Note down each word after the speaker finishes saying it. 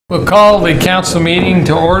We'll call the council meeting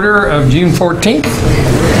to order of June 14th.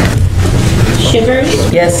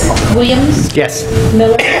 Shivers? Yes. Williams? Yes.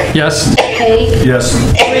 Miller? Yes. Haig? Yes.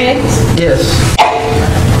 Briggs? Yes.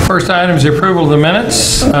 First item is the approval of the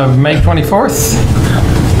minutes of May 24th.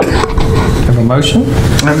 Have a motion?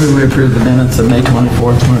 I move we approve the minutes of May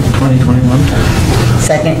 24th, 2021.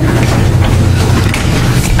 Second.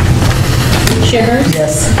 Shivers?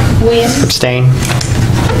 Yes. Williams? Abstain.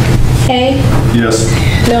 Haig? Yes.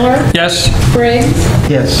 Miller? Yes. Briggs?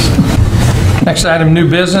 Yes. Next item, new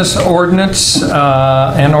business ordinance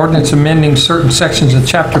and ordinance amending certain sections of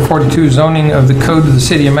Chapter 42 zoning of the Code of the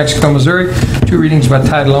City of Mexico, Missouri. Two readings by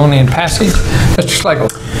title only and passage. Mr. Schlegel.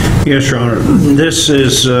 Yes, Your Honor. This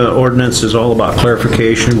is ordinance is all about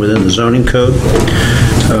clarification within the zoning code.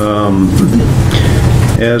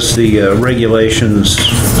 As the regulations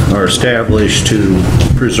are established to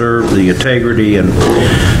preserve the integrity and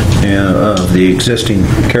of the existing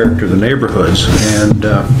character of the neighborhoods, and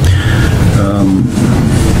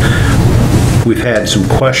we've had some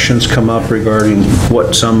questions come up regarding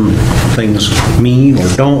what some things mean or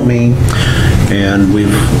don't mean, and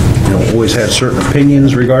we've always had certain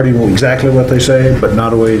opinions regarding exactly what they say, but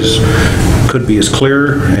not always could be as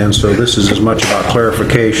clear, and so this is as much about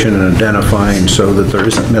clarification and identifying so that there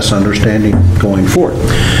isn't misunderstanding going forward.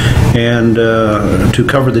 And to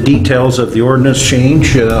cover the details of the ordinance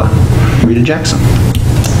change, Rita Jackson.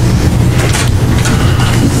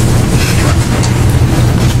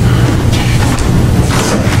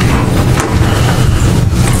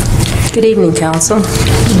 Good evening, Council.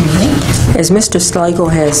 As Mr. Schlegel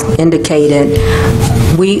has indicated,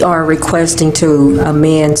 we are requesting to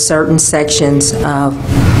amend certain sections of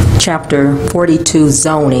Chapter 42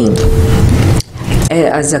 zoning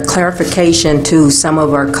as a clarification to some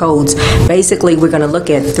of our codes. Basically, we're going to look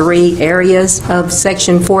at three areas of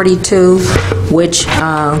Section 42, which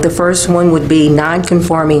the first one would be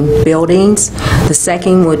non-conforming buildings, the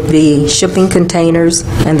second would be shipping containers,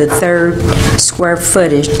 and the third, square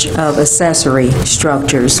footage of accessory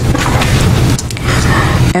structures.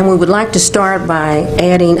 And we would like to start by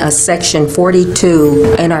adding a Section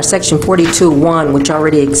 42, in our Section 42.1, which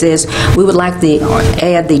already exists, we would like to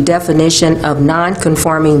add the definition of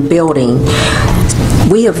non-conforming building.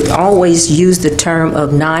 We have always used the term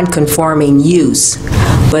of non-conforming use,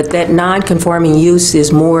 but that non-conforming use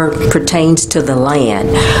is more pertains to the land.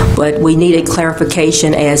 But we need a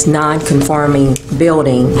clarification as non-conforming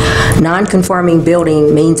building. Non-conforming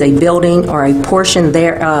building means a building or a portion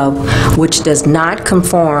thereof which does not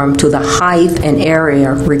conform to the height and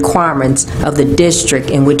area requirements of the district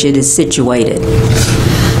in which it is situated.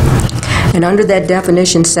 And under that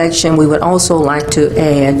definition section, we would also like to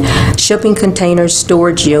add shipping container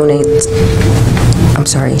storage units,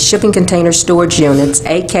 shipping container storage units,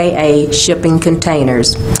 aka shipping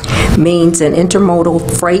containers, means an intermodal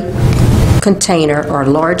freight container or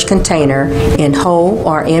large container in whole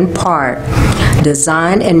or in part,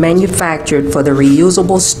 designed and manufactured for the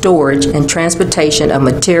reusable storage and transportation of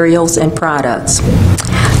materials and products.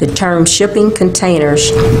 The term shipping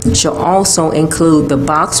containers shall also include the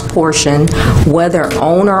box portion, whether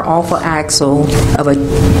on or off an axle of a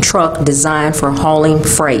truck designed for hauling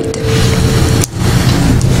freight.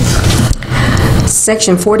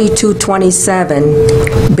 Section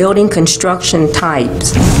 4227, building construction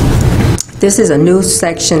types. This is a new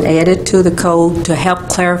section added to the code to help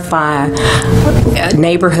clarify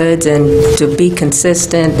neighborhoods and to be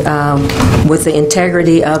consistent with the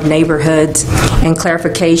integrity of neighborhoods and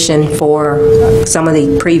clarification for some of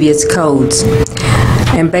the previous codes.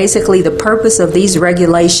 And basically, the purpose of these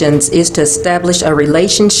regulations is to establish a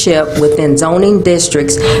relationship within zoning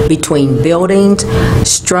districts between buildings,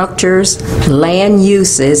 structures, land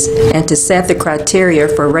uses, and to set the criteria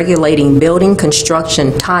for regulating building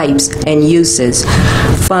construction types and uses.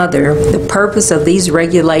 Further, the purpose of these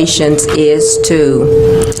regulations is to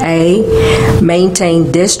A,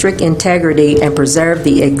 maintain district integrity and preserve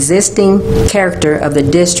the existing character of the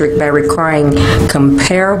district by requiring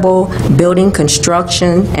comparable building construction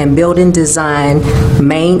and building design,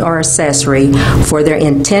 main or accessory, for their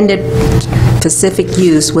intended specific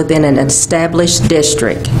use within an established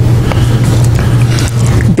district.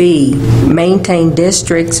 B, maintain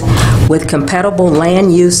districts with compatible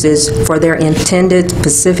land uses for their intended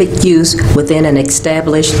specific use within an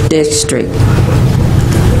established district.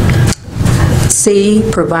 C,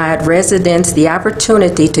 provide residents the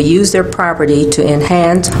opportunity to use their property to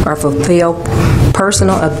enhance or fulfill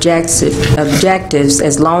personal objectives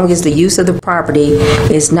as long as the use of the property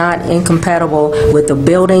is not incompatible with the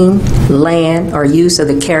building, land, or use of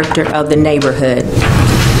the character of the neighborhood.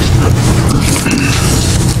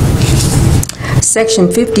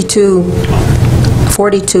 Section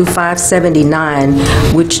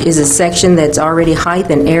 42579, which is a section that's already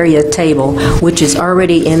height and area table, which is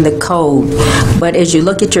already in the code. But as you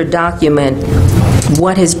look at your document,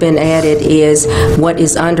 what has been added is what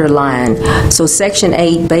is underlined. So Section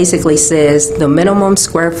 8 basically says the minimum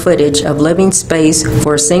square footage of living space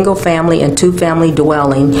for a single-family and two-family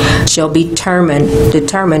dwelling shall be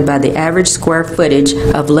determined by the average square footage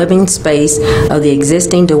of living space of the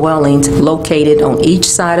existing dwellings located on each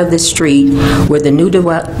side of the street where the new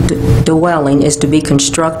dwelling is to be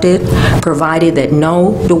constructed, provided that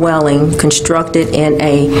no dwelling constructed in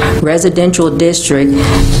a residential district,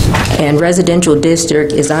 and residential district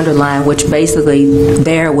is underlined, which basically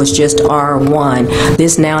there was just R1.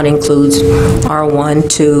 This now includes R1,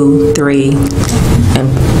 2, 3, and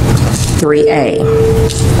 3A.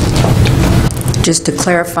 Just to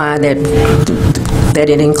clarify that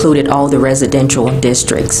it included all the residential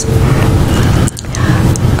districts.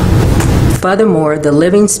 Furthermore, the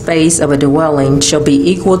living space of a dwelling shall be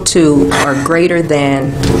equal to or greater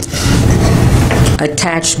than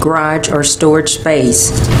attached garage or storage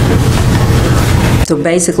space. So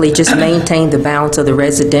basically, just maintain the bounds of the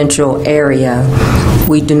residential area.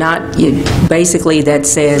 We do not, basically that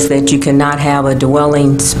says that you cannot have a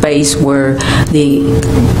dwelling space where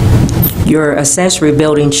your accessory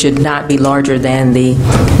building should not be larger than the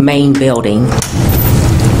main building.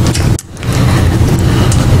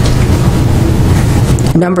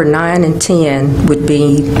 Number 9 and 10 would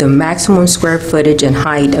be the maximum square footage and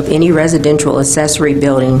height of any residential accessory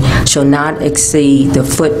building shall not exceed the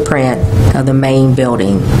footprint of the main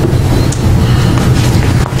building.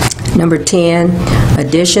 Number 10,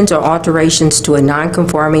 additions or alterations to a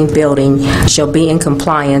non-conforming building shall be in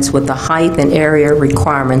compliance with the height and area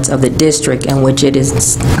requirements of the district in which it is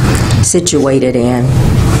situated in.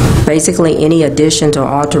 Basically, any additions or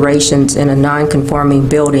alterations in a non-conforming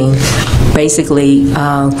building, basically,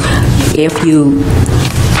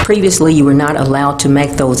 previously you were not allowed to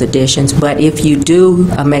make those additions, but if you do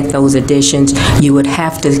make those additions, you would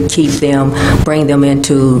have to keep them, bring them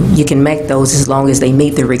into, you can make those as long as they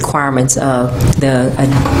meet the requirements of the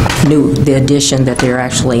addition that they're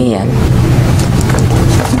actually in.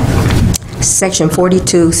 Section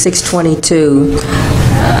 42-622,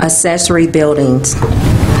 accessory buildings.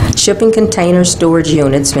 Shipping container storage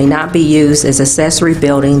units may not be used as accessory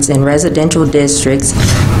buildings in residential districts,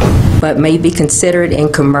 but may be considered in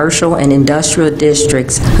commercial and industrial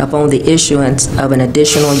districts upon the issuance of an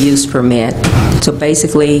additional use permit. So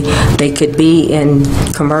basically, they could be in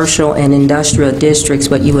commercial and industrial districts,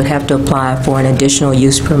 but you would have to apply for an additional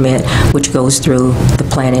use permit, which goes through the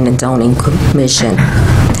Planning and Zoning Commission.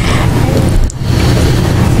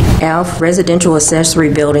 F, residential accessory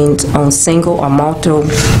buildings on single or multiple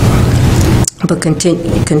but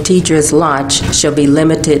contiguous lots shall be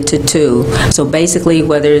limited to 2. So basically,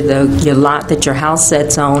 whether your lot that your house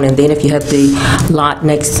sits on, and then if you have the lot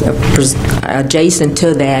next adjacent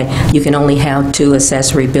to that, you can only have 2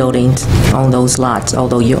 accessory buildings on those lots,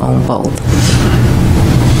 although you own both.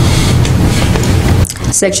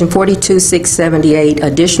 Section 42-678,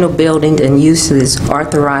 additional buildings and uses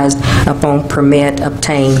authorized upon permit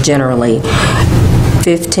obtained generally.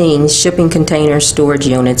 15, shipping container storage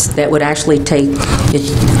units. That would actually take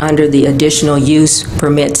it under the additional use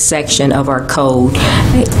permit section of our code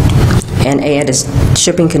and add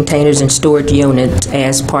shipping containers and storage units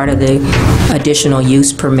as part of the additional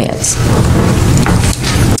use permits.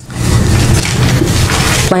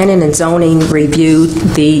 Planning and Zoning reviewed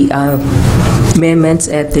the amendments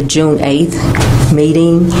at the June 8th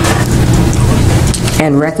meeting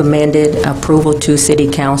and recommended approval to City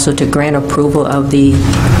Council to grant approval of the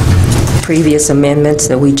previous amendments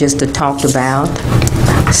that we just talked about.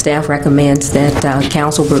 Staff recommends that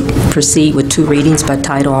Council proceed with 2 readings by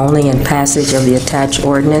title only and passage of the attached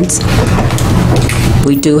ordinance.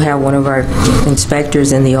 We do have one of our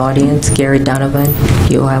inspectors in the audience, Gary Donovan.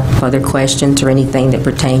 If you have further questions or anything that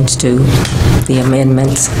pertains to the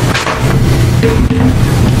amendments.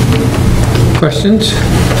 Questions?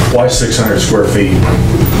 Why 600 square feet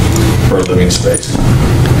for a living space?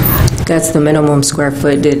 That's the minimum square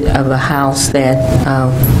footage of a house that,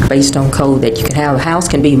 based on code, that you can have. A house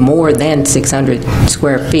can be more than 600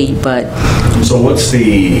 square feet, but... So what's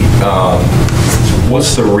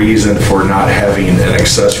the reason for not having an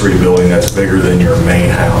accessory building that's bigger than your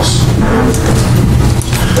main house?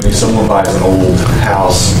 I mean, someone buys an old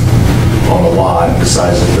house on a lot and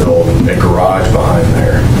decides to build a garage behind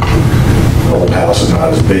there. The old house is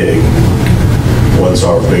not as big. What's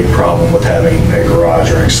was our big problem with having a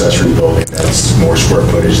garage or accessory building that's more square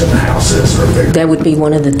footage than the house is or bigger. That would be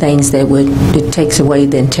one of the things that it takes away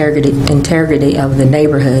the integrity of the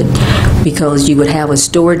neighborhood, because you would have a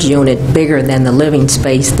storage unit bigger than the living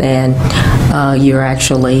space than you're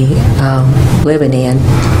actually living in.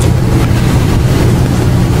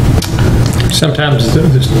 Sometimes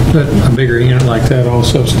a bigger unit like that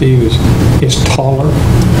also, Steve, is taller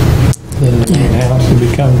than the main house.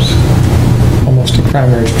 It becomes almost a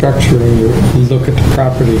primary structure when you look at the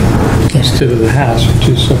property instead of the house, which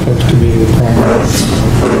is supposed to be the primary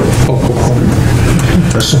focal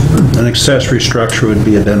point. An accessory structure would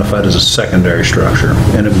be identified as a secondary structure,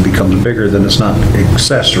 and if it becomes bigger, then it's not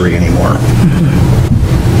accessory anymore.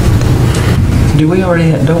 Do we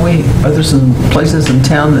already, are there some places in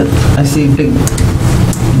town that I see big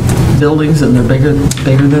buildings and they're bigger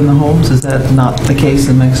than the homes? Is that not the case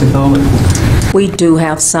in Mexico? We do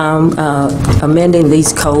have some. Amending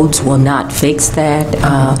these codes will not fix that,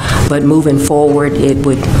 but moving forward, it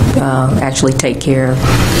would actually take care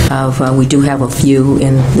of, we do have a few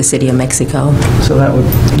in the city of Mexico. So that would,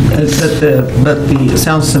 it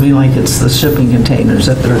sounds to me like it's the shipping containers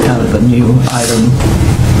that are kind of a new item.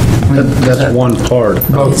 That's one part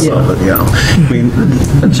of it, yeah. I mean,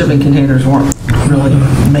 But shipping containers weren't really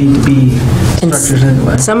made to be structures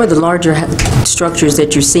anyway. Some of the larger structures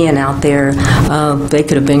that you're seeing out there, they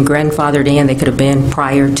could have been grandfathered in, they could have been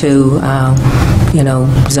prior to,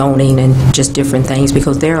 zoning and just different things,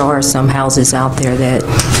 because there are some houses out there that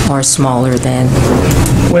are smaller than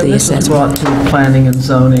When the this was assessment. brought to planning and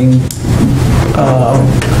zoning,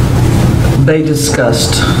 they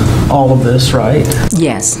discussed all of this, right?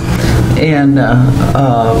 Yes. And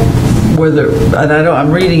were there, and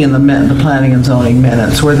I'm reading in the planning and zoning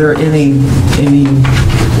minutes, were there any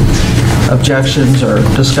objections or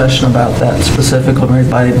discussion about that specifically, or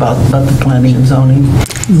anybody about the planning and zoning?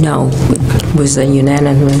 No, it was a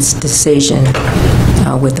unanimous decision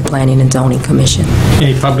with the Planning and Zoning Commission.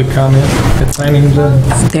 Any public comment at planning and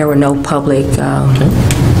zoning? There were no public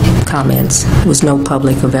comments. There was no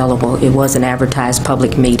public available. It was an advertised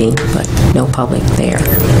public meeting, but no public there.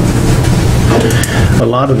 a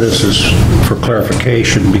lot of this is for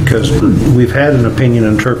clarification, because we've had an opinion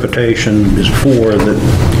interpretation before that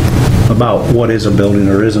about what is a building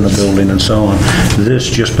or isn't a building and so on. This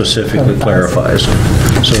just specifically clarifies.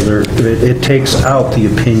 So it takes out the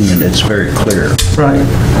opinion. It's very clear. Right.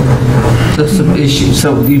 There's some issues.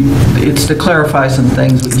 So it's to clarify some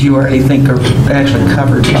things which you already think are actually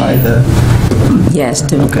covered by the... Yes,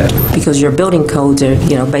 Okay. because your building codes are,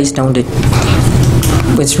 based on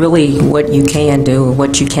it's really what you can do,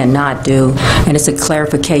 what you cannot do, and it's a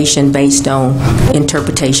clarification based on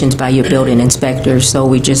interpretations by your building inspectors. So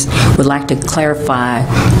we just would like to clarify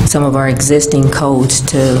some of our existing codes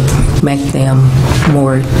to make them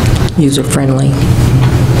more user-friendly.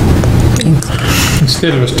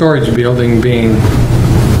 Instead of a storage building being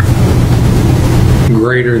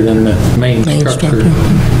greater than the main structure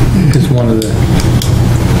is one of the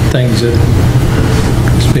things that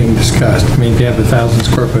is being discussed. I mean, if you have a 1,000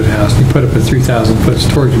 square foot house, you put up a 3,000 foot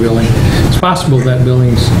storage building, it's possible that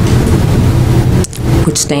building's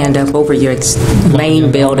Would stand up over your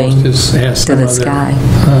main building almost has to some the other,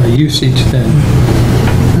 sky. usage than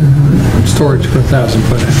storage for a 1,000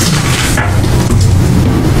 foot house.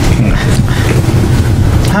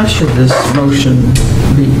 How should this motion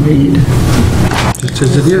be read? Just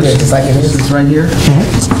as it is. Just like it is. It's right here?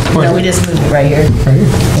 No, we just moved it right here. Right here.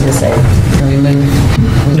 And just say, and we move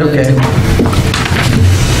it Okay.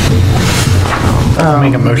 to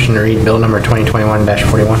Make a motion to read bill number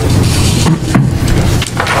 2021-41.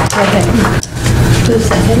 Who's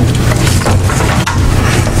second?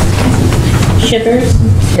 Shivers,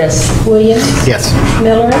 yes. Williams, Yes.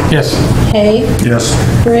 Miller, Yes. Hay, Yes.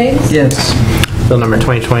 Briggs, Yes. Bill number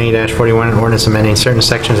 2020-41, an ordinance amending certain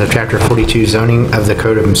sections of Chapter 42 zoning of the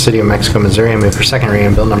Code of the City of Mexico, Missouri. I move for second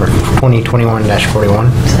reading, bill number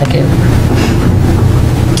 2021-41. Second,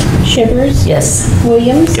 Shivers, yes.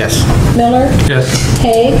 Williams, Yes. Miller, Yes.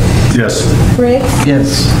 Hay, Yes. Briggs,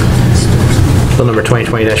 Yes. Bill number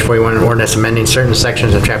 2020-41, an ordinance amending certain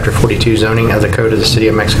sections of Chapter 42 zoning of the Code of the City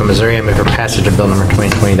of Mexico, Missouri. I move for passage of bill number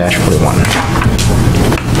 2020-41.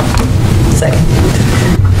 Second,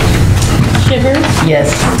 Shivers,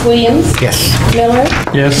 yes. Williams, Yes. Miller,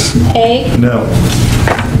 Yes. Hay, No.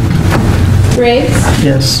 Briggs,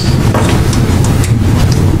 Yes.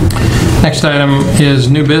 Next item is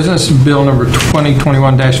new business, bill number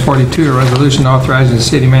 2021-42, a resolution authorizing the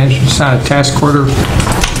city manager to sign a task order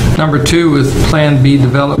number 2 with Plan B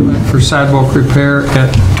development for sidewalk repair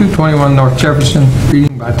at 221 North Jefferson,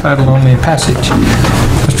 reading by title only and passage.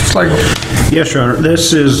 Mr. Slagle. Yes, Your Honor.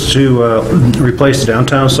 This is to replace the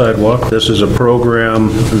downtown sidewalk. This is a program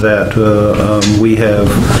that we have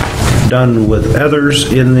done with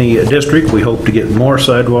others in the district. We hope to get more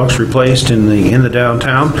sidewalks replaced in the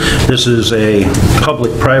downtown. This is a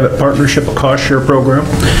public-private partnership, a cost-share program.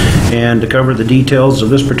 And to cover the details of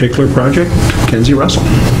this particular project, Kenzie Russell.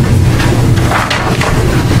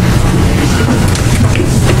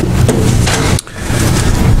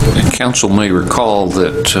 Council may recall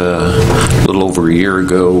that a little over a year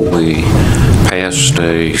ago we passed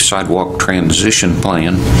a sidewalk transition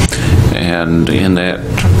plan, and in that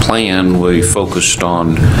plan we focused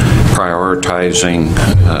on prioritizing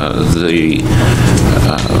the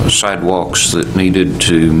sidewalks that needed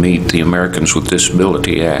to meet the Americans with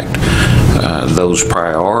Disability Act. Those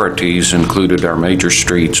priorities included our major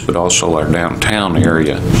streets, but also our downtown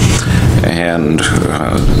area. And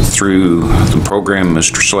through the program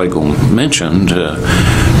Mr. Slagle mentioned,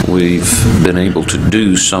 we've been able to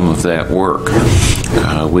do some of that work.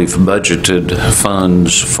 We've budgeted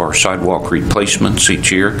funds for sidewalk replacements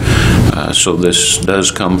each year, so this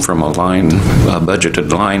does come from a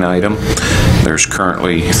budgeted line item. There's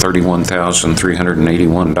currently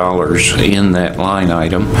 $31,381 in that line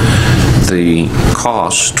item. The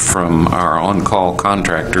cost from our on-call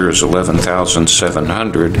contractor is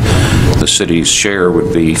 $11,700. The city's share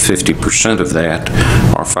would be 50% of that,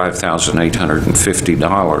 or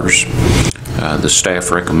 $5,850. The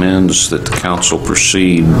staff recommends that the council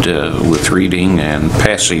proceed with reading and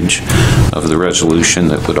passage of the resolution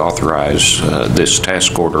that would authorize this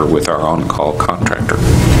task order with our on-call contractor.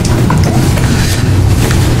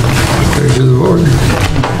 Pleasure of the board.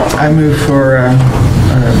 I move for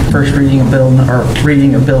first reading of bill, or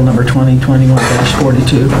reading of bill number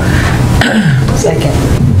 2021-42. Second.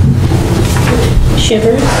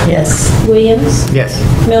 Shivers, Yes. Williams, Yes.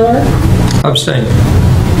 Miller, Abstain.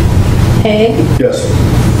 Haig, Yes.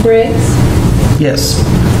 Briggs, Yes.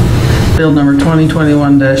 Bill number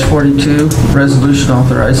 2021-42, resolution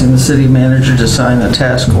authorizing the city manager to sign a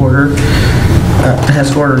task order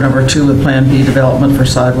number 2 with Plan B development for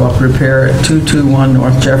sidewalk repair at 221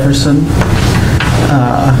 North Jefferson.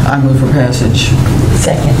 I move for passage.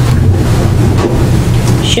 Second.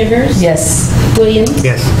 Shivers, Yes. Williams,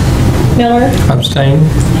 Yes. Miller, Abstain.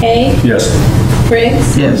 Haig, Yes.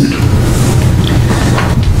 Briggs, Yes.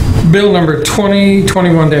 Bill number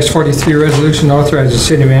 2021-43, resolution authorizing the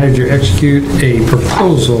city manager to execute a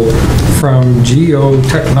proposal from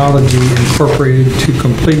Geotechnology Incorporated to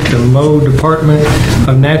complete the Moe Department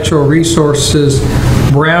of Natural Resources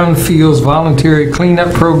Brownfields Voluntary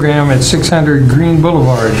Cleanup Program at 600 Green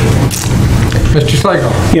Boulevard. Mr.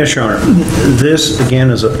 Slagle. Yes, Your Honor. This, again,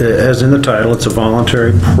 is, as in the title, it's a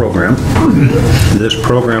voluntary program. This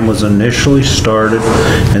program was initially started,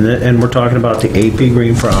 and we're talking about the AP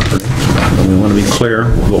Green property. And we want to be clear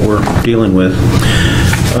what we're dealing with.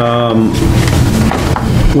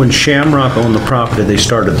 When Shamrock owned the property, they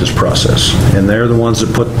started this process, and they're the ones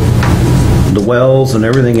that put the wells and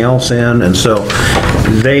everything else in, and so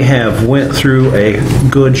they have went through a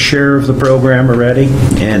good share of the program already,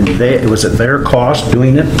 and it was at their cost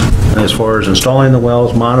doing it, as far as installing the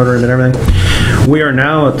wells, monitoring and everything. We are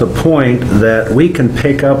now at the point that we can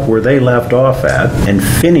pick up where they left off at and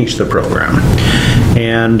finish the program.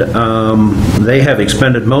 And they have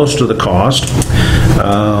expended most of the cost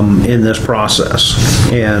in this process.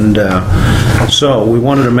 And so we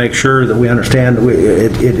wanted to make sure that we understand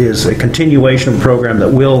it is a continuation of a program that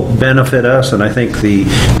will benefit us, and I think the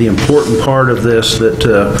important part of this that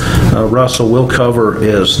Russell will cover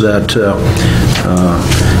is that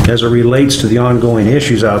as it relates to the ongoing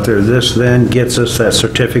issues out there, this then gets us that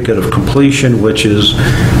certificate of completion, which is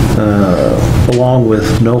along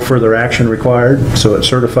with no further action required, so it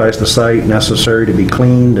certifies the site necessary to be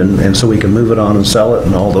cleaned, and so we can move it on and sell it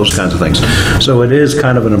and all those kinds of things. So it is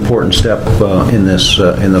kind of an important step in this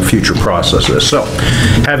in the future processes. So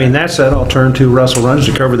having that said, I'll turn to Russell Runge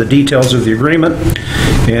to cover the details of the agreement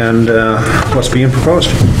and what's being proposed.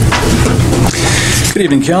 Good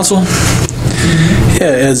evening, Council. Yeah,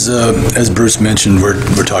 as Bruce mentioned,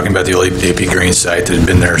 we're talking about the old AP Green site that had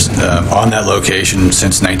been there on that location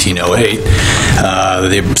since 1908.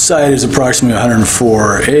 The site is approximately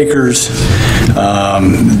 104 acres.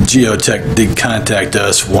 Geotech did contact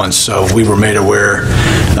us once, so we were made aware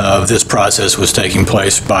of this process was taking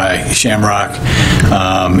place by Shamrock,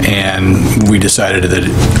 and we decided that,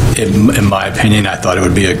 in my opinion, I thought it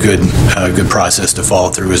would be a good process to follow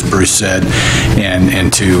through, as Bruce said,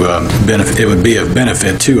 and to benefit. would be of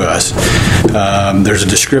benefit to us. There's a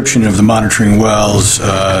description of the monitoring wells,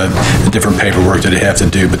 the different paperwork that they have to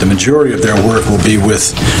do, but the majority of their work will be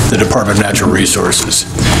with the Department of Natural Resources,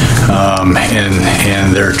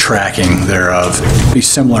 and their tracking thereof be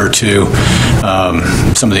similar to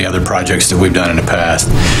some of the other projects that we've done in the past.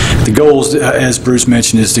 The goals, as Bruce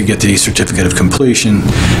mentioned, is to get the certificate of completion,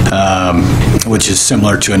 which is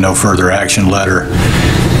similar to a no further action letter,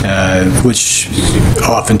 which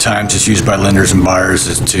oftentimes is used by lenders and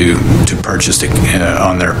buyers to purchase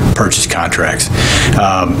on their purchase contracts.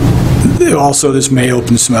 Also, this may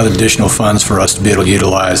open some other additional funds for us to be able to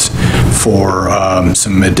utilize for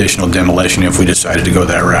some additional demolition if we decided to go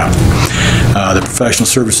that route. The professional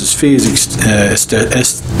services fee is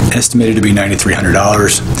estimated to be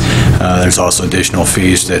 $9,300. There's also additional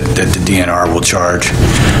fees that the DNR will charge,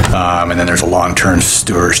 and then there's a long-term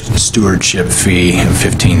stewardship fee of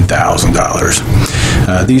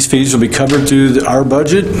 $15,000. These fees will be covered through our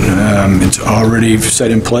budget. It's already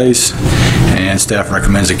set in place, and staff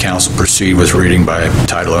recommends the council proceed with reading by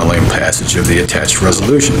title only and passage of the attached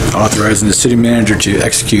resolution, authorizing the city manager to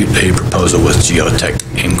execute a proposal with Geotech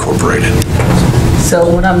Incorporated. So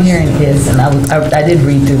what I'm hearing is, and I did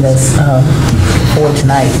read through this for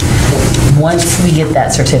tonight, once we get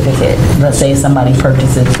that certificate, let's say somebody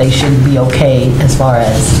purchases, they should be okay as far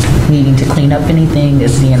as needing to clean up anything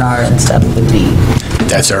as DNR and stuff would be.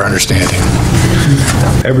 That's our understanding.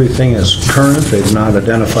 Everything is current. They've not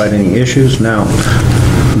identified any issues. Now,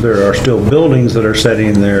 there are still buildings that are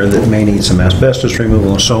sitting there that may need some asbestos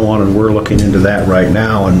removal and so on, and we're looking into that right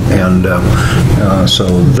now, and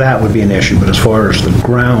so that would be an issue. But as far as the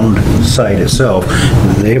ground site itself,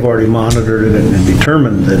 they've already monitored it and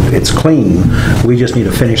determined that it's clean. We just need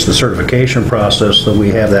to finish the certification process so we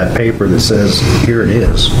have that paper that says, here it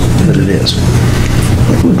is, that it is.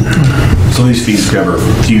 So these fees cover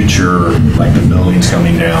future, like the buildings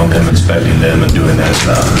coming down, them inspecting them and doing that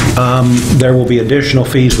stuff? There will be additional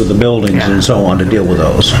fees with the buildings and so on to deal with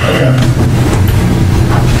those. Okay.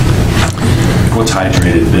 What's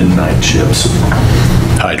hydrated bentonite chips?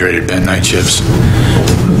 Hydrated bentonite chips.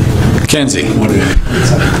 Kenzie.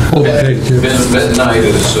 Bentonite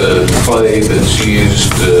is clay that's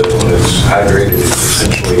used when it's hydrated. It's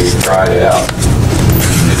essentially dried out.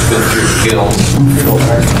 It's been through the kiln.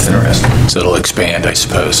 Interesting. So it'll expand, I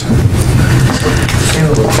suppose.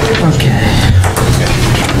 Okay.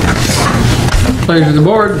 Pleasure of the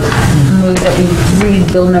board. Move that we read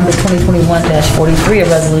bill number 2021-43, a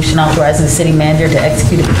resolution authorizing the city manager to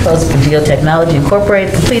execute a proposal for Geotechnology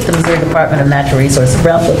Incorporated, complete the Missouri Department of Natural Resources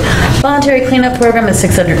Brownfield voluntary cleanup program at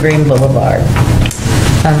 600 Green Boulevard.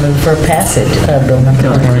 I move for passage of bill number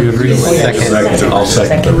 2021. I'll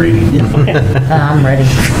second the reading. I'm ready.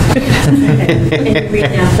 Can you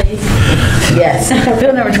read now, please? Yes.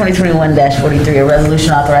 Bill number 2021-43, a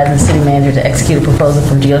resolution authorizing the city manager to execute a proposal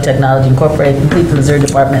from Geotechnology Incorporated, complete the Missouri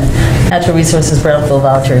Department of Natural Resources Brownfield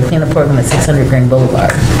voluntary cleanup program at 600 Green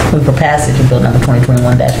Boulevard. Move for passage of bill number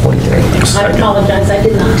 2021-43. I apologize, I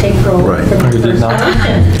did not take roll Right. for my You did first not.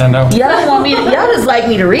 motion. I know. Y'all want me to, y'all just like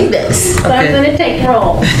me to read this. So I'm going to take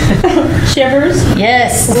roll. Shivers,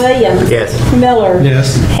 Yes. Williams. Yes. Miller.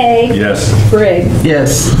 Yes. Haig. Yes. Briggs.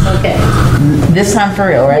 Yes. Okay. This time for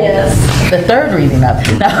real, right? Yes. The third reading of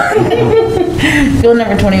it. No. Bill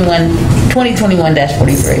number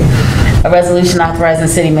 2021-43. A resolution authorizing the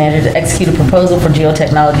city manager to execute a proposal for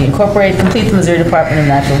Geotechnology Incorporated, complete the Missouri Department of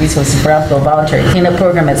Natural Resources Brownfield voluntary cleanup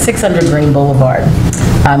program at 600 Green Boulevard.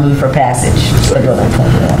 I move for passage of bill number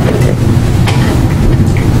 2021-43.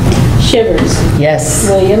 Shivers, Yes.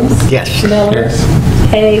 Williams. Yes. Miller. Yes.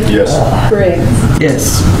 Haig. Yes. Briggs.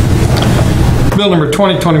 Yes. Bill number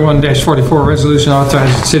 2021-44, resolution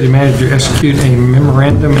authorizing the city manager to execute a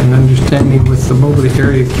memorandum and understanding with the Mobley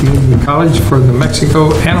Area Community College for the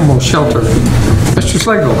Mexico Animal Shelter. Mr.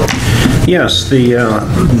 Slagle. Yes, the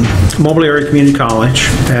Mobley Area Community College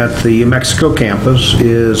at the Mexico campus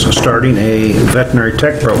is starting a veterinary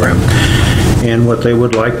tech program. And what they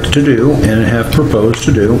would like to do, and have proposed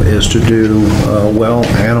to do, is to do well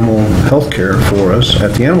animal health care for us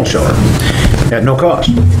at the animal shelter at no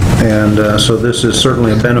cost. And so this is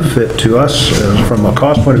certainly a benefit to us from a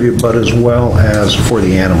cost point of view, but as well as for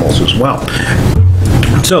the animals as well.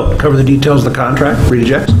 So, cover the details of the contract. Rita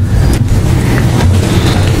Jackson.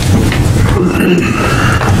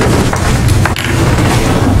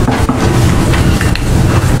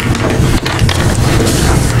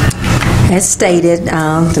 As stated,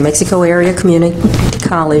 the Mexico Area Community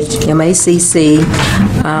College, MACC,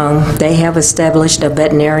 They have established a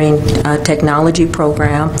veterinarian technology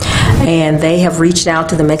program, and they have reached out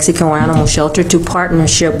to the Mexico Animal Shelter to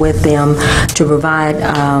partnership with them to provide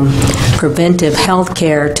preventive health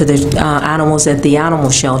care to the animals at the animal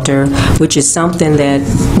shelter, which is something that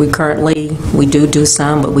we do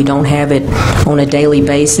some, but we don't have it on a daily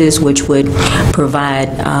basis, which would provide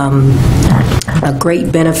a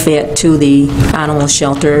great benefit to the animal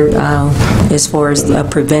shelter as far as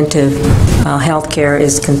preventive health care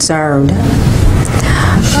is concerned.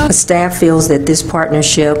 Staff feels that this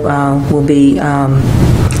partnership will be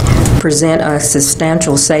present a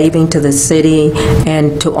substantial saving to the city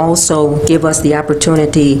and to also give us the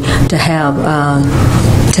opportunity to have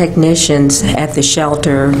technicians at the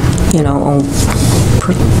shelter,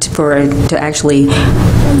 to actually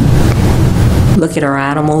look at our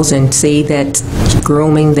animals and see that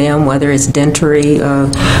grooming them, whether it's dentistry,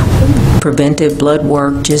 preventive blood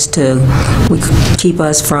work, just to keep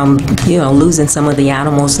us from, losing some of the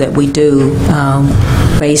animals that we do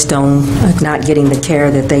based on not getting the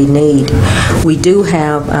care that they need. We do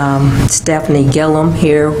have Stephanie Gillum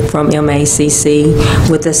here from MACC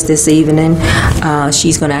with us this evening.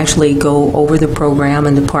 She's going to actually go over the program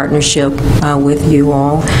and the partnership with you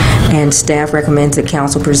all. And staff recommends that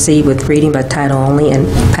council proceed with reading by title only and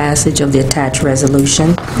passage of the attached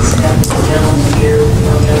resolution. Stephanie Gillum here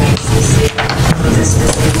from MACC. This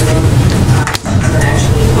is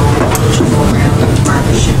actually on the program and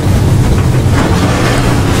partnership.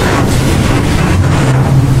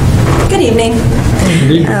 Good evening.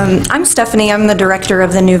 I'm Stephanie. I'm the director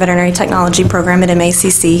of the new veterinary technology program at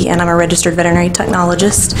MACC, and I'm a registered veterinary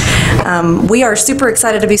technologist. We are super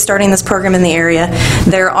excited to be starting this program in the area.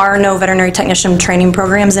 There are no veterinary technician training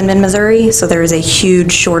programs in mid-Missouri, so there is a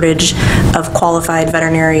huge shortage of qualified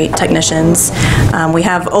veterinary technicians. We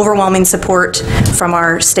have overwhelming support from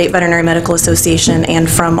our State Veterinary Medical Association and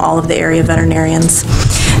from all of the area veterinarians.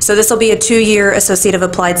 So this will be a 2-year Associate of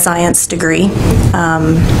Applied Science degree.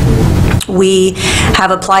 We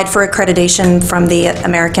have applied for accreditation from the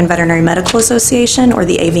American Veterinary Medical Association, or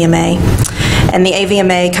the AVMA. And the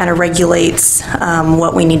AVMA kind of regulates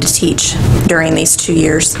what we need to teach during these 2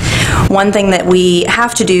 years. One thing that we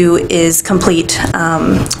have to do is complete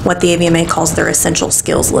what the AVMA calls their essential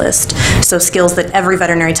skills list. So skills that every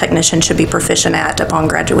veterinary technician should be proficient at upon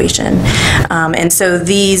graduation. And so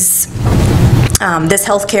this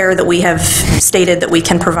health care that we have stated that we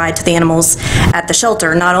can provide to the animals at the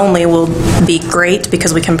shelter not only will be great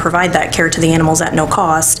because we can provide that care to the animals at no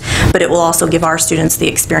cost, but it will also give our students the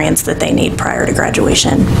experience that they need prior to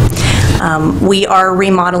graduation. We are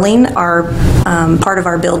remodeling our part of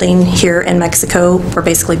our building here in Mexico. We're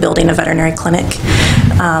basically building a veterinary clinic.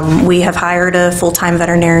 We have hired a full-time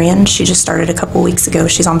veterinarian. She just started a couple weeks ago.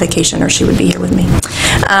 She's on vacation, or she would be here with me.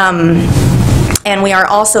 And we are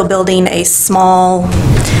also building a small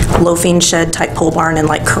loafing shed type pole barn and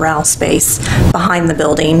corral space behind the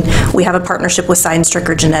building. We have a partnership with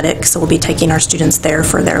Seidenstricker Genetics, so we'll be taking our students there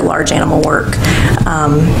for their large animal work.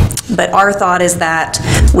 But our thought is that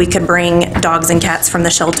we could bring dogs and cats from the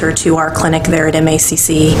shelter to our clinic there at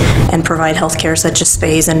MACC and provide health care such as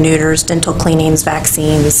spays and neuters, dental cleanings,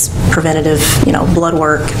 vaccines, preventative, blood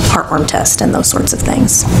work, heartworm test, and those sorts of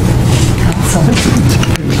things.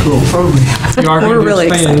 Pretty cool program. You are We're going to really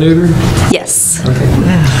do spay and excited. neuter? Yes.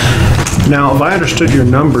 Now, if I understood your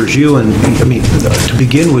numbers, to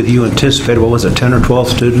begin with, you anticipated, 10 or 12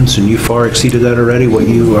 students, and you far exceeded that already, what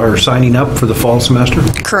you are signing up for the fall semester?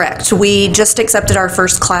 Correct. We just accepted our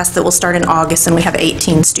first class that will start in August, and we have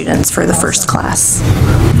 18 students for the first class.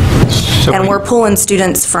 And we're pulling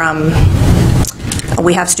students from,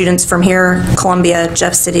 we have students from here, Columbia,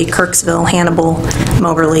 Jeff City, Kirksville, Hannibal,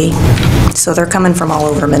 Moberly. So they're coming from all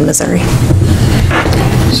over mid-Missouri.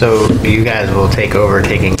 So you guys will take over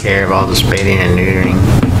taking care of all the spading and neutering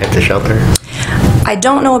at the shelter? I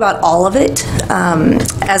don't know about all of it.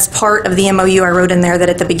 As part of the MOU, I wrote in there that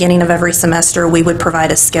at the beginning of every semester, we would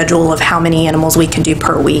provide a schedule of how many animals we can do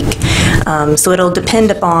per week. So it'll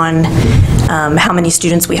depend upon how many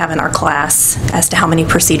students we have in our class as to how many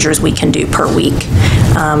procedures we can do per week.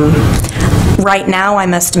 Right now,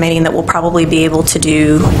 I'm estimating that we'll probably be able to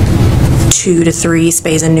do 2 to 3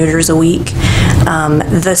 spays and neuters a week.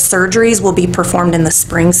 The surgeries will be performed in the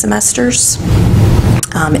spring semesters.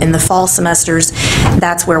 In the fall semesters,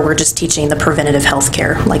 that's where we're just teaching the preventative health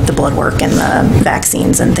care, like the blood work and the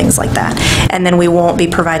vaccines and things like that. And then we won't be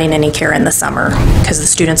providing any care in the summer because the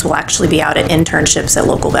students will actually be out at internships at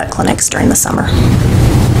local vet clinics during the summer.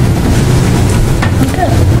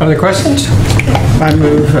 Other questions? I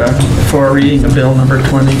move for reading of bill number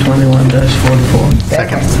 2021-44.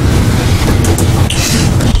 Second.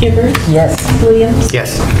 Shivers, Yes. Williams,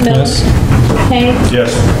 Yes. Miller, Yes. Hay,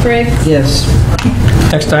 Yes. Briggs, Yes.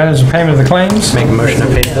 Next item is the payment of the claims. Make a motion to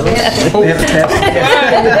pay the bills. We have to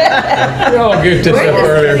pass- We all goofed this up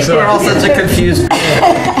earlier, We're all so. such a confused.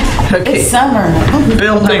 Okay. It's summer.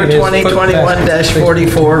 Bill number Thing is, put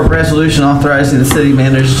 2021-44, resolution authorizing the city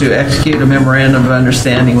manager to execute a memorandum of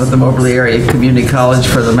understanding with the Moberly Area Community College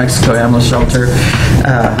for the Mexico Animal Shelter.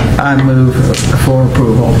 I move for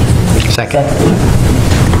approval. Second.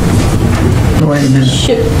 Wait a minute,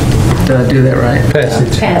 did I do that right?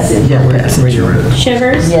 Passage. Passage. Yeah, passage.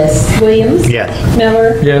 Shivers, Yes. Williams, Yes.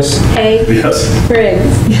 Miller, Yes. Hay, Yes.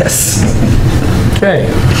 Briggs, Yes. Okay.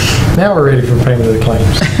 Now we're ready for payment of the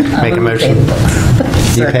claims. Make a motion.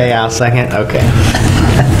 You pay, I'll second? Okay.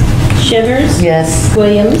 Shivers, Yes.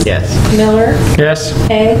 Williams, Yes. Miller, Yes.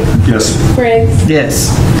 Hay, Yes. Briggs,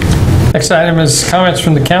 Yes. Next item is comments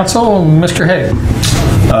from the council. Mr. Hay.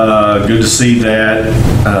 Good to see that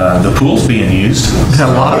the pool's being used. A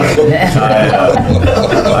lot.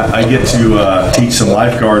 I get to teach some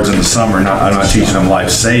lifeguards in the summer. I'm not teaching them life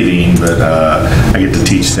saving, but I get to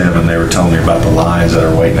teach them, and they were telling me about the lines that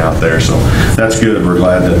are waiting out there. So that's good. We're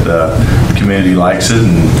glad that the community likes it.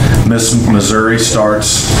 And Miss Missouri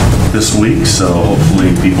starts this week, so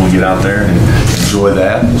hopefully people get out there and enjoy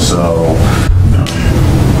that. So,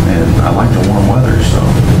 and I like the warm weather, so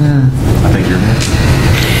I think you're good.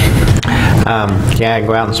 Yeah, I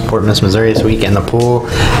go out and support Miss Missouri this week in the pool.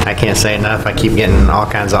 I can't say enough. I keep getting all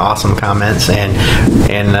kinds of awesome comments, and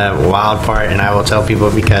the wild part, and I will tell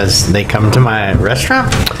people because they come to my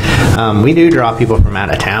restaurant, we do draw people from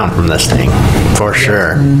out of town from this thing, for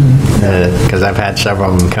sure. Because I've had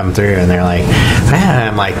several of them come through, and they're like,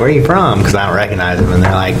 I'm like, where are you from? Because I don't recognize them, and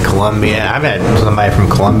they're like, Columbia. I've had somebody from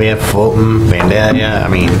Columbia, Fulton, Vandalia. I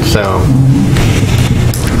mean, so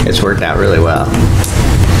it's worked out really well.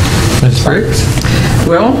 Ms. Briggs.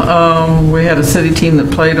 Well, we had a city team that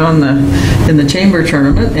played in the chamber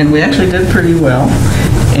tournament, and we actually did pretty well.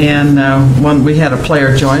 And we had a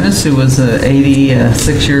player join us who was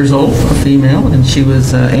 86 years old, a female, and she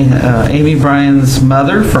was Amy Bryan's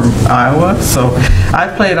mother from Iowa. So I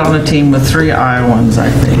played on a team with 3 Iowans, I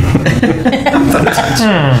think.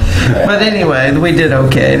 But anyway, we did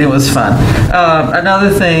okay, and it was fun. Another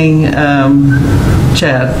thing,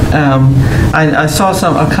 Chad, I saw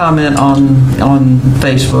a comment on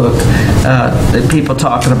Facebook, that people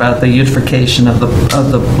talking about the eutrophication of the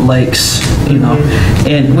lakes, you know,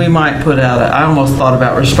 and we might put out I almost thought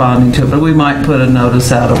about responding to it, but we might put a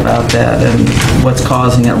notice out about that and what's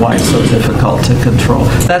causing it, why it's so difficult to control.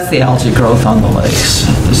 That's the algae growth on the lakes.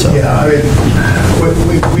 So. Yeah, I mean,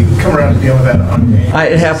 we come around to dealing with that on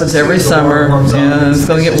It happens every summer, and it's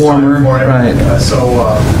going to get warmer, right?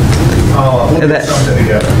 We'll get something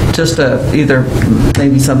together. Just either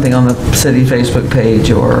maybe something on the city Facebook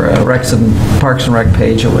page or Parks and Rec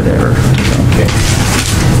page or whatever. Okay.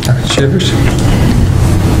 All right, Shivers.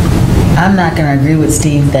 I'm not going to agree with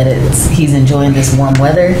Steve that he's enjoying this warm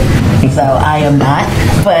weather, so I am not.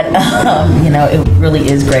 But, it really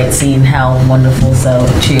is great seeing how wonderful. So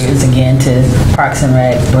cheers again to Parks and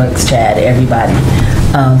Rec, Brooks, Chad, everybody,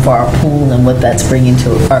 for our pool and what that's bringing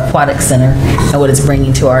to our aquatic center and what it's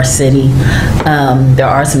bringing to our city. There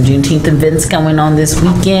are some Juneteenth events going on this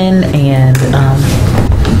weekend, and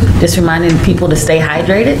just reminding people to stay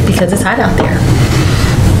hydrated because it's hot out there.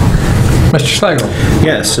 Mr. Slagle.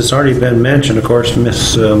 Yes, it's already been mentioned, of course,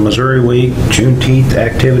 Miss Missouri Week, Juneteenth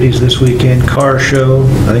activities this weekend, car show,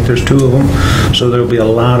 I think there's 2 of them, so there'll be a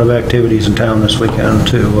lot of activities in town this weekend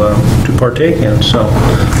to partake in, so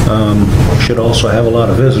should also have a lot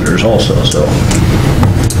of visitors also, so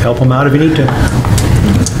help them out if you need to.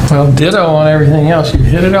 Well, ditto on everything else. You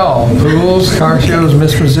hit it all. Pools, car shows,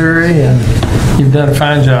 Miss Missouri, and you've done a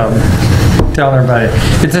fine job telling everybody.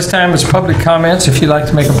 At this time, it's public comments. If you'd like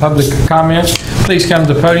to make a public comment, please come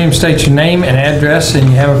to the podium, state your name and address, and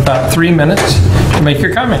you have about 3 minutes to make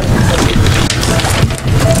your comment.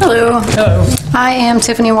 Hello. Hello. I am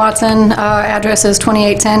Tiffany Watson. Address is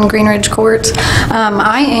 2810 Greenridge Court.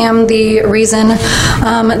 I am the reason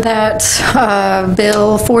that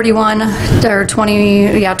Bill 41 or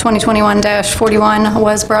 2021-41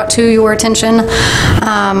 was brought to your attention.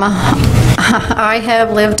 I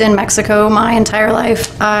have lived in Mexico my entire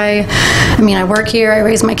life. I work here, I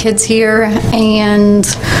raise my kids here, and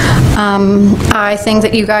I think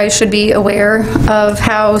that you guys should be aware of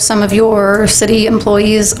how some of your city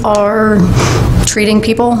employees are treating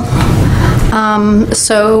people.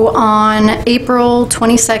 So on April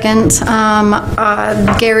 22nd,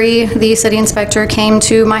 Gary, the city inspector, came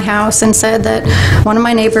to my house and said that one of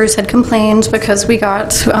my neighbors had complained because we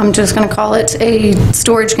got, I'm just going to call it a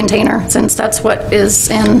storage container, since that's what is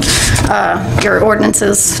in your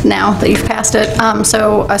ordinances now that you've passed it.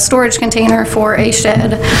 So a storage container for a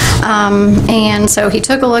shed. And so he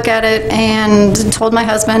took a look at it and told my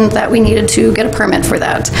husband that we needed to get a permit for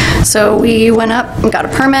that. So we went up and got a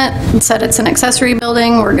permit and said it's an accessory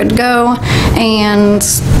building, we're good to go, and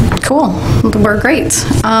cool, we're great.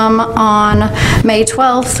 On May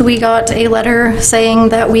 12th, we got a letter saying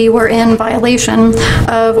that we were in violation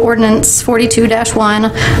of Ordinance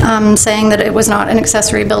 42-1, saying that it was not an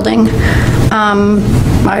accessory building.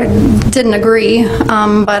 I didn't agree,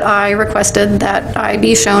 but I requested that I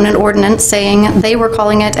be shown an ordinance saying they were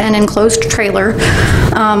calling it an enclosed trailer.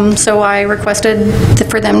 So I requested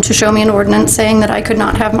for them to show me an ordinance saying that I could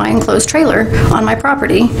not have my enclosed trailer on my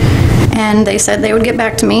property. And they said they would get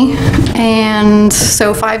back to me. And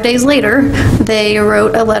so 5 days later, they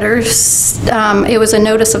wrote a letter. It was a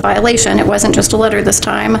notice of violation. It wasn't just a letter this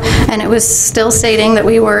time. And it was still stating that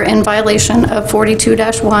we were in violation of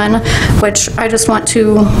 42-1, which I just want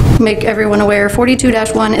to make everyone aware.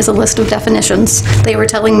 42-1 is a list of definitions. They were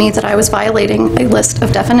telling me that I was violating a list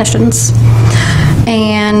of definitions,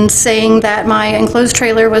 and saying that my enclosed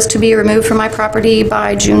trailer was to be removed from my property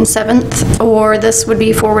by June 7th, or this would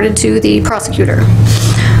be forwarded to the prosecutor.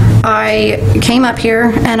 I came up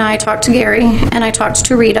here and I talked to Gary and I talked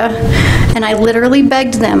to Rita, and I literally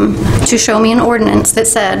begged them to show me an ordinance that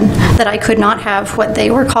said that I could not have what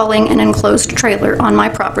they were calling an enclosed trailer on my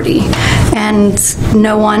property. And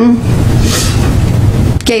no one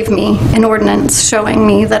gave me an ordinance showing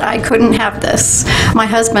me that I couldn't have this. My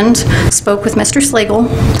husband spoke with Mr. Slagle,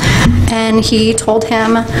 and he told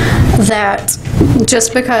him that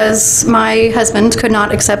just because my husband could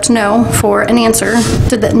not accept no for an answer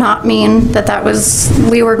did that not mean that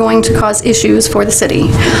we were going to cause issues for the city.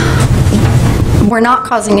 We're not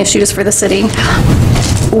causing issues for the city.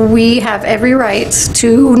 We have every right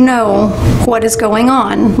to know what is going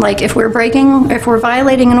on. Like if we're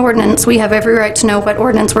violating an ordinance, we have every right to know what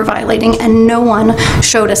ordinance we're violating, and no one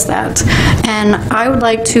showed us that. And I would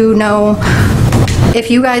like to know if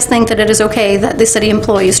you guys think that it is okay that the city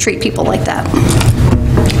employees treat people like that.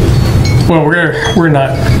 Well, we're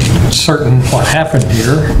not certain what happened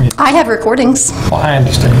here. I have recordings. Well, I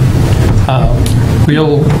understand.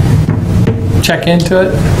 We'll check into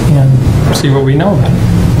it and see what we know about it.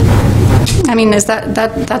 I mean, is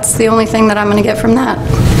that's the only thing that I'm going to get from that?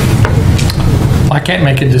 I can't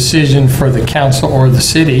make a decision for the council or the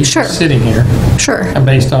city sitting here. Sure.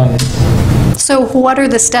 Based on... So what are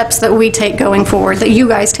the steps that we take going forward, that you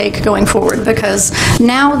guys take going forward? Because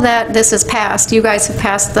now that this is passed, you guys have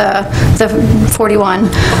passed the 41.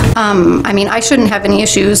 I mean, I shouldn't have any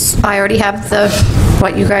issues. I already have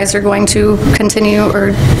what you guys are going to continue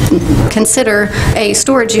or consider a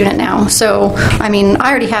storage unit now. So, I mean, I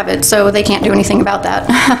already have it, so they can't do anything about that.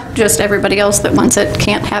 Just everybody else that wants it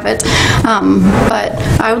can't have it. But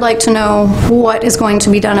I would like to know what is going to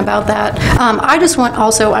be done about that.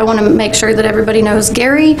 I want to make sure that everybody knows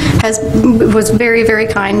Gary was very, very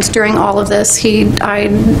kind during all of this. He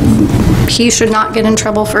should not get in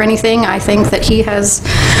trouble for anything. I think that he has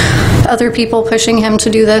other people pushing him to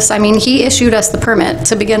do this. I mean, he issued us the permit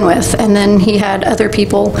to begin with, and then he had other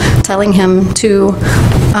people telling him to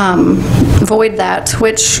void that,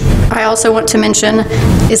 which I also want to mention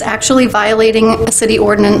is actually violating a city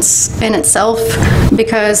ordinance in itself,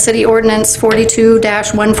 because City Ordinance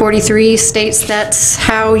 42-143 states that's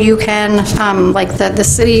how you can, like the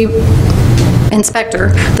city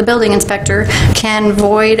inspector, the building inspector, can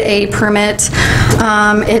void a permit.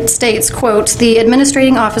 It states, quote, "The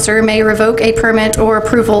administrating officer may revoke a permit or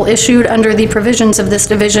approval issued under the provisions of this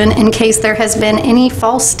division in case there has been any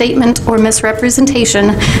false statement or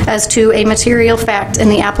misrepresentation as to a material fact in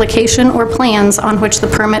the application or plans on which the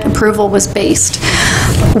permit approval was based."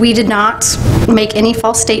 We did not make any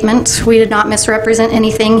false statement. We did not misrepresent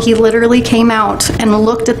anything. He literally came out and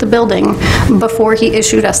looked at the building before he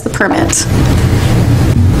issued us the permit.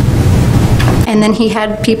 And then he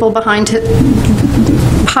had people behind him,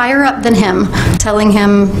 higher up than him, telling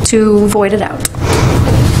him to void it out.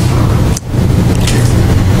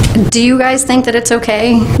 Do you guys think that it's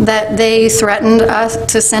okay that they threatened us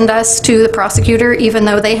to send us to the prosecutor even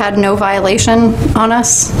though they had no violation on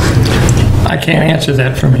us? I can't answer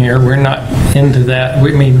that from here. We're not into that. I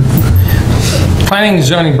mean, Planning and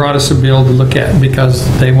Zoning brought us a bill to look at because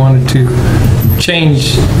they wanted to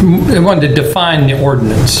change, they wanted to define the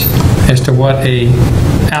ordinance as to what a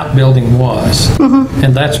outbuilding was.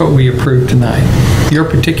 And that's what we approved tonight. Your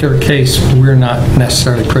particular case, we're not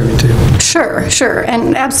necessarily privy to. Sure,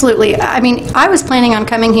 and absolutely. I mean, I was planning on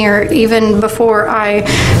coming here even before I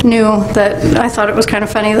knew that. I thought it was kind of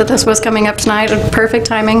funny that this was coming up tonight. Perfect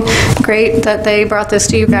timing. Great that they brought this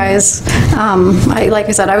to you guys. Like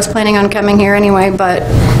I said, I was planning on coming here anyway, but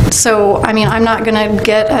so, I mean, I'm not going to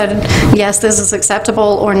get a yes, this is acceptable,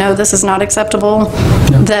 or no, this is not acceptable,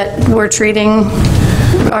 that we're treating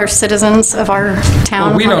our citizens of our town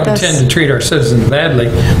Well, we like don't this. intend to treat our citizens badly,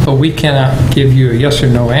 but we cannot give you a yes or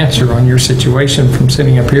no answer on your situation from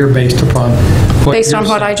sitting up here based upon what Based you're on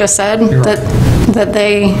what saying. I just said, You're that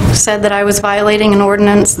they said that I was violating an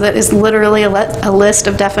ordinance that is literally a list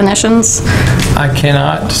of definitions. I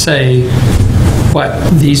cannot say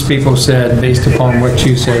what these people said based upon what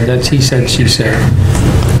you said. That's he said, she said.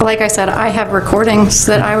 Like I said, I have recordings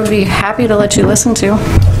that I would be happy to let you listen to.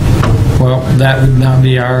 Well, that would not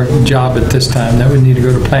be our job at this time. That would need to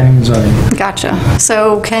go to planning and zoning. Gotcha.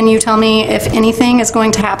 So can you tell me if anything is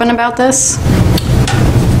going to happen about this?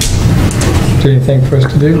 Is there anything for us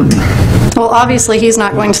to do? Well, obviously, he's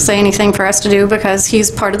not going to say anything for us to do because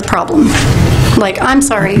he's part of the problem. Like, I'm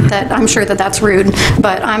sorry that, I'm sure that that's rude,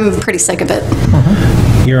 but I'm pretty sick of it.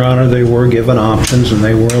 Your Honor, they were given options, and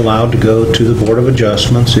they were allowed to go to the Board of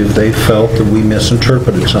Adjustments if they felt that we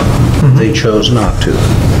misinterpreted something. They chose not to.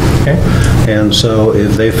 Okay. And so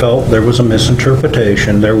if they felt there was a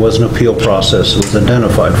misinterpretation, there was an appeal process that was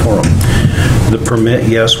identified for them. The permit,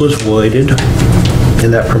 yes, was voided,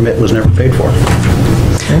 and that permit was never paid for.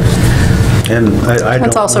 And I don't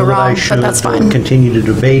That's also know that I wrong, but that's should fine. continue to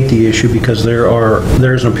debate the issue because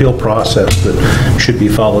there's an appeal process that should be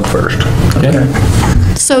followed first.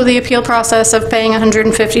 So the appeal process of paying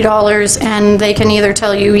 $150, and they can either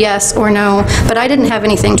tell you yes or no, but I didn't have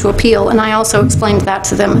anything to appeal, and I also explained that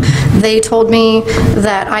to them. They told me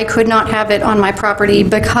that I could not have it on my property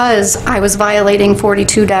because I was violating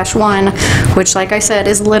 42-1, which, like I said,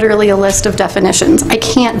 is literally a list of definitions. I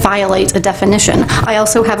can't violate a definition. I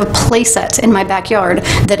also have a playset in my backyard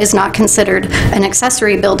that is not considered an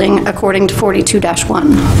accessory building according to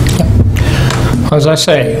 42-1. As I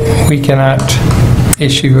say, we cannot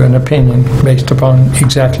issue an opinion based upon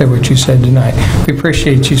exactly what you said tonight. We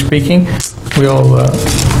appreciate you speaking. We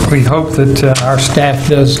hope that our staff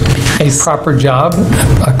does a proper job.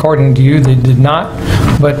 According to you, they did not,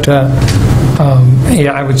 but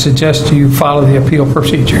yeah, I would suggest you follow the appeal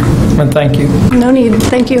procedure. And thank you. No need.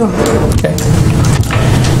 Thank you. Okay.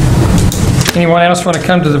 Anyone else want to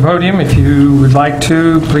come to the podium? If you would like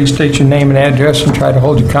to, please state your name and address and try to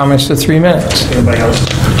hold your comments to 3 minutes. Anybody else?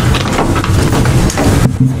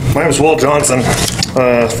 My name is Will Johnson. Live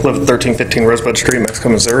at 1315 Rosebud Street, Mexico,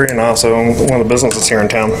 Missouri, and I also own one of the businesses here in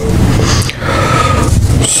town.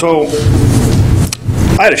 So,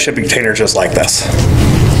 I had a shipping container just like this.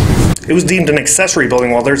 It was deemed an accessory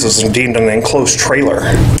building while theirs was deemed an enclosed trailer.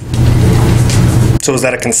 So is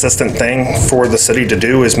that a consistent thing for the city to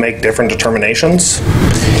do, is make different determinations?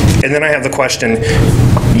 And then I have the question,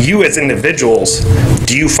 you as individuals,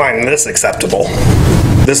 do you find this acceptable?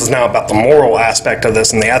 This is now about the moral aspect of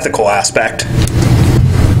this and the ethical aspect.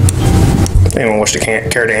 Anyone wish to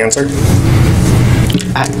care to answer?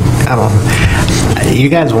 You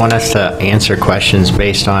guys want us to answer questions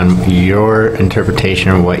based on your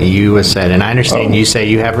interpretation of what you have said, and I understand you say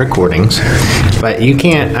you have recordings, but you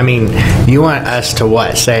can't, I mean, you want us to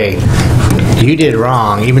what? Say, you did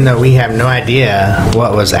wrong, even though we have no idea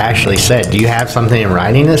what was actually said. Do you have something in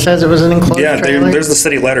writing that says it was an enclosed trailer? There's the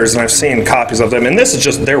city letters, and I've seen copies of them, and this is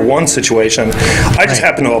just their one situation. I just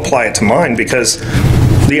happen to apply it to mine because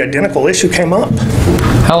the identical issue came up.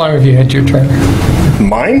 How long have you had your trailer?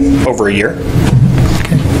 Mine? Over a year.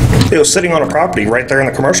 It was sitting on a property right there in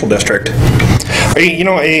the commercial district. You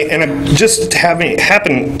know, and I just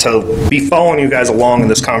happened to be following you guys along in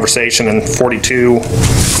this conversation in 42.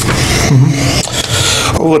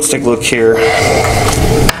 Oh, let's take a look here.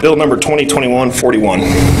 Bill number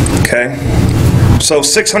 2021-41. Okay. So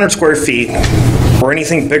 600 square feet or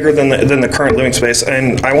anything bigger than the current living space.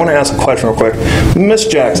 And I want to ask a question real quick. Ms.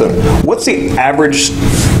 Jackson, what's the average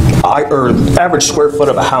square foot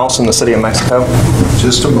of a house in the city of Mexico?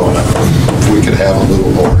 Just a moment. If we could have a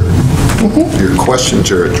little order. Your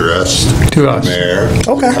questions are addressed to us, Mayor,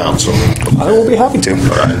 Council. I will be happy to. All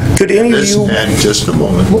right. Could any of you... And just a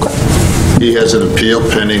moment. Okay. He has an appeal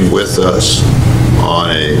pending with us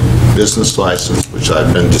on a business license, which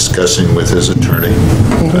I've been discussing with his attorney.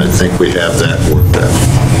 I think we have that worked out.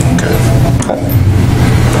 Okay.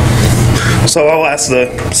 So I'll ask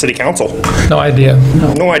the city council. No idea.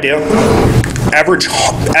 No idea. Average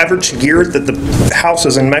year that the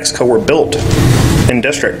houses in Mexico were built. in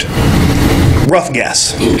district? Rough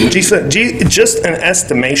guess. Just an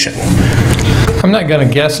estimation. I'm not going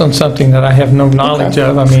to guess on something that I have no knowledge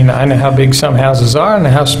of. I mean, I know how big some houses are and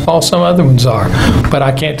how small some other ones are, but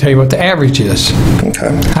I can't tell you what the average is. Okay.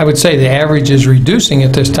 I would say the average is reducing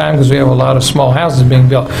at this time because we have a lot of small houses being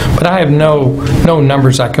built, but I have no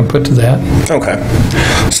numbers I can put to that. Okay.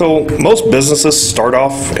 So most businesses start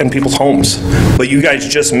off in people's homes, but you guys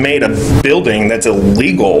just made a building that's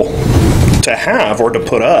illegal to have or to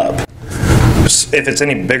put up if it's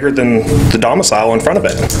any bigger than the domicile in front of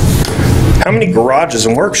it. How many garages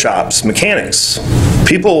and workshops, mechanics,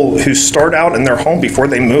 people who start out in their home before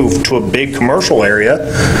they move to a big commercial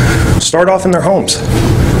area start off in their homes?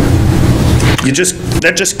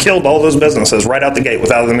 That just killed all those businesses right out the gate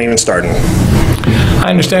without them even starting. I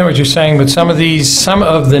understand what you're saying, but some of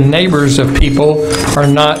the neighbors of people are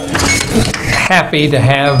not happy to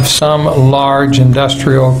have some large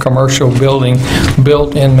industrial commercial building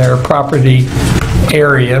built in their property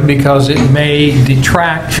area because it may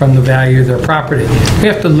detract from the value of their property. We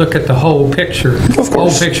have to look at the whole picture. The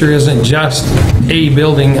whole picture isn't just a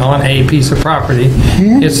building on a piece of property.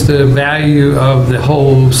 It's the value of the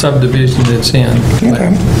whole subdivision it's in.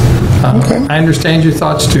 Okay. I understand your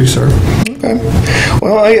thoughts too, sir. Okay.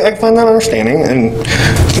 Well, I find that understanding. And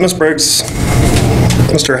Ms. Briggs,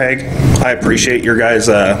 Mr. Haig, I appreciate your guys'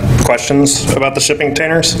 questions about the shipping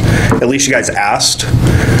containers. At least you guys asked.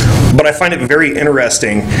 But I find it very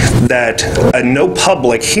interesting that a no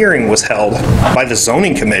public hearing was held by the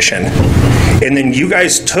zoning commission, and then you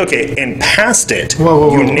guys took it and passed it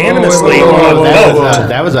unanimously on a vote.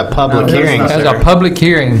 That was a public hearing, That was sir. a public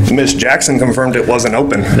hearing. Ms. Jackson confirmed it wasn't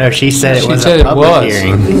open. No, she said it She was said a it public was.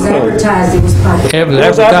 hearing. It was advertised, it was public. It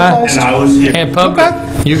was advertised and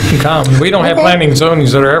public. You can come. We don't have planning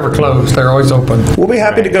zonings that are ever closed. They're always open. We'll be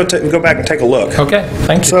happy to go back and take a look. Okay,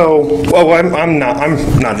 thank you. So, well, I'm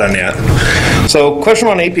not done yet. So, question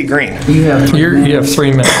on AP Green. You have You have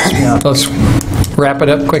 3 minutes. Let's wrap it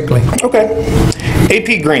up quickly. Okay.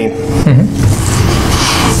 AP Green.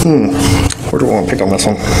 Where do I want to pick on this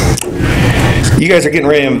one? You guys are getting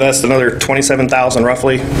ready to invest another $27,000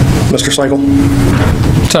 roughly, Mr. Slagle?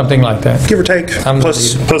 Something like that. Give or take,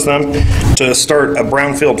 plus them, to start a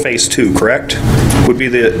brownfield phase 2, correct? Would be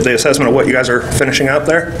the assessment of what you guys are finishing up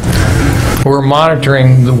there? We're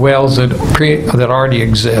monitoring the wells that already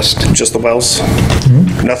exist. Just the wells?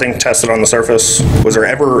 Nothing tested on the surface? Was there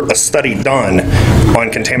ever a study done on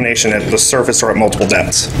contamination at the surface or at multiple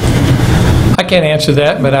depths? I can't answer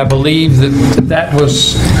that, but I believe that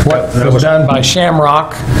was what was done by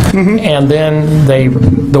Shamrock, and then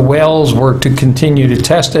the wells were to continue to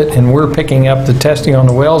test it, and we're picking up the testing on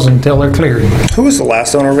the wells until they're cleared. Who was the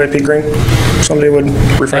last owner of AP Green? Somebody would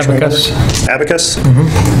refresh me. Abacus. Abacus?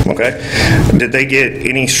 Okay. Did they get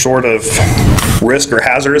any sort of risk or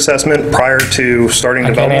hazard assessment prior to starting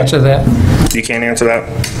I can't development? answer that. You can't answer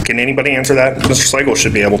that? Can anybody answer that? Mr. Slagle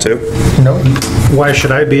should be able to. No. Why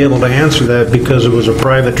should I be able to answer that? Because it was a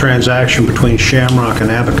private transaction between Shamrock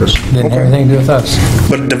and Abacus. Didn't have anything to do with us.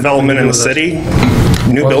 But development in the city,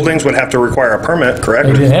 new buildings would have to require a permit, correct?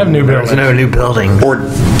 They didn't have new There's buildings. no new building. Or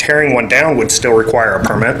tearing one down would still require a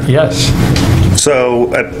permit. Yes.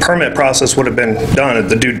 So a permit process would have been done,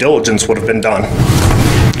 the due diligence would have been done,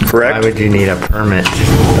 Why correct? would you need a permit?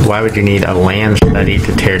 Why would you need a land study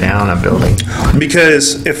to tear down a building?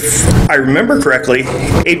 Because if I remember correctly,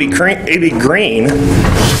 AB Green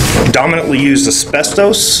dominantly used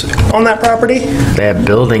asbestos on that property. The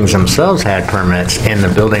buildings themselves had permits, and the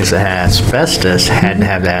buildings that had asbestos had to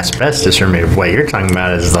have the asbestos removed. What you're talking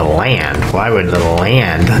about is the land. Why would the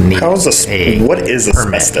land need What is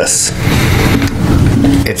asbestos?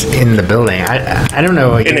 It's in the building. I don't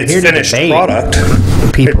know. In its finished product,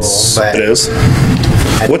 people, it is.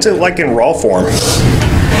 What's it like in raw form?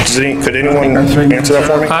 Could anyone answer that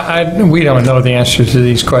for me? We don't know the answers to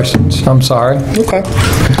these questions. I'm sorry. Okay.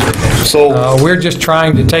 So we're just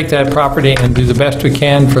trying to take that property and do the best we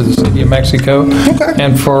can for the city of Mexico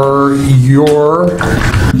and for your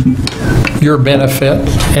benefit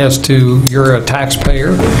as to you're a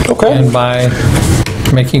taxpayer. Okay. And by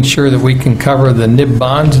making sure that we can cover the NIB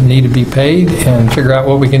bonds that need to be paid and figure out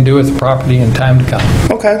what we can do with the property in time to come.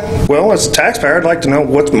 Okay. Well, as a taxpayer, I'd like to know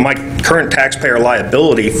what's my current taxpayer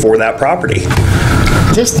liability for that property.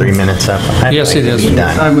 Just 3 minutes up. Yes, it is.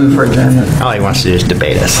 Done. I move for adjournment. All he wants to do is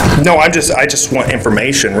debate us. No, I just want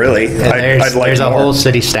information, really. I'd like There's a more. whole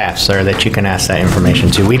city staff, sir, that you can ask that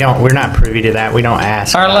information to. We're not privy to that. We don't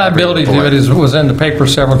ask. Our liability to it was in the paper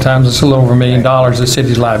several times. It's a little over $1 million, the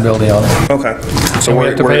city's liability on it. Okay. So we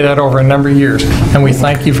have to pay that over a number of years. And we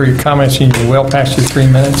thank you for your comments, and you're well past your 3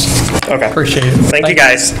 minutes. Okay. Appreciate it. Thank you,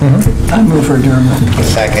 guys. I move for adjournment.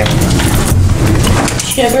 Second.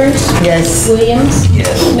 Shivers? Yes. Williams?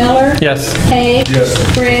 Yes. Miller? Yes. Hay? Yes.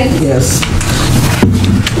 Briggs? Yes.